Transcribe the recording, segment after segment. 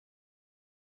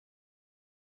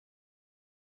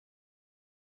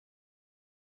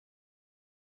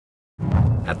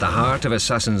At the heart of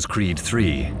Assassin's Creed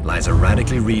 3 lies a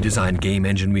radically redesigned game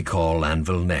engine we call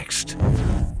AnvilNext.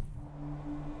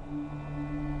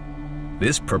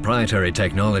 This proprietary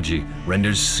technology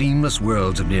renders seamless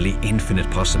worlds of nearly infinite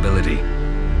possibility,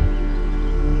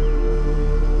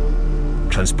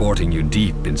 transporting you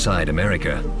deep inside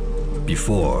America,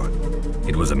 before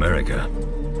it was America.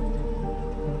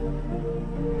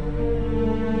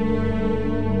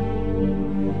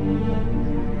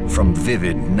 From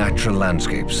vivid natural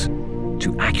landscapes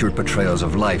to accurate portrayals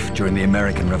of life during the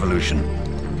American Revolution,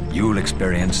 you'll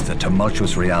experience the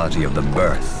tumultuous reality of the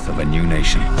birth of a new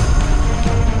nation.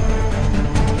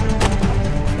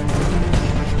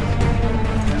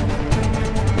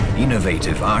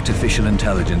 Innovative artificial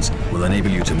intelligence will enable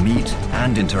you to meet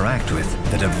and interact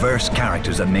with the diverse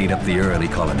characters that made up the early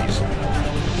colonies.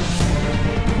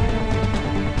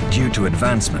 Due to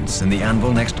advancements in the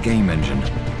AnvilNext game engine,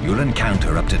 you'll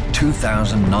encounter up to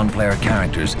 2,000 non-player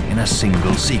characters in a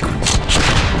single sequence.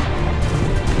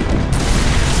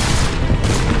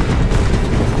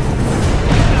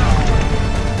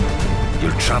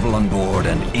 You'll travel on board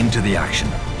and into the action,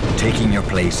 taking your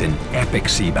place in epic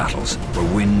sea battles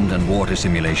where wind and water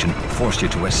simulation force you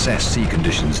to assess sea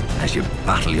conditions as you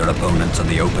battle your opponents on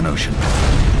the open ocean.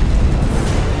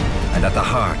 And at the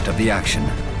heart of the action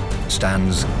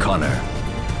stands Connor,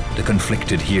 the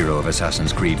conflicted hero of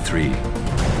Assassin's Creed 3.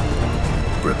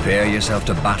 Prepare yourself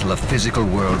to battle a physical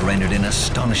world rendered in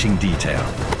astonishing detail,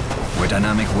 where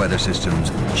dynamic weather systems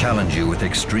challenge you with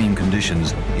extreme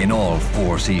conditions in all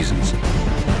 4 seasons.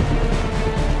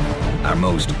 Our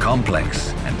most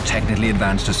complex and technically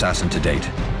advanced assassin to date.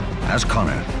 As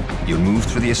Connor, you'll move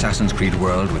through the Assassin's Creed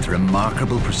world with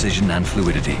remarkable precision and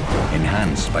fluidity,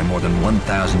 enhanced by more than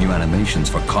 1,000 new animations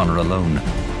for Connor alone,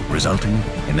 resulting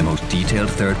in the most detailed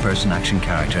third-person action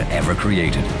character ever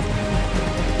created.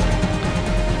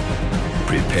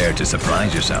 Prepare to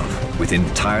surprise yourself with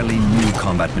entirely new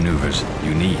combat maneuvers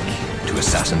unique to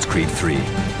Assassin's Creed 3.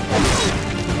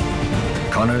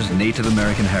 Connor's Native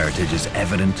American heritage is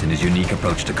evident in his unique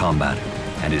approach to combat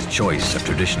and his choice of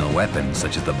traditional weapons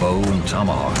such as the bow and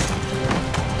tomahawk,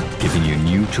 giving you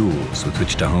new tools with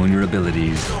which to hone your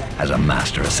abilities as a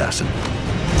master assassin.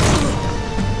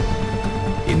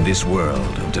 In this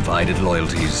world of divided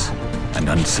loyalties and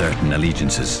uncertain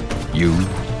allegiances, you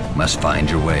must find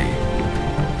your way.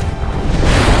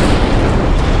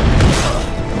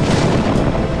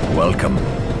 Welcome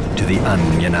to the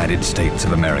un-United States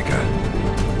of America.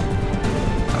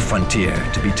 A frontier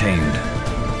to be tamed,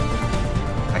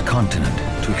 a continent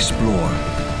to explore,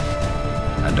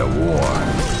 and a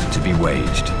war to be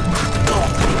waged.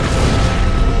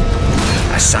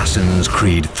 Assassin's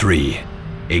Creed 3.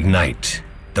 Ignite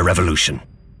the revolution.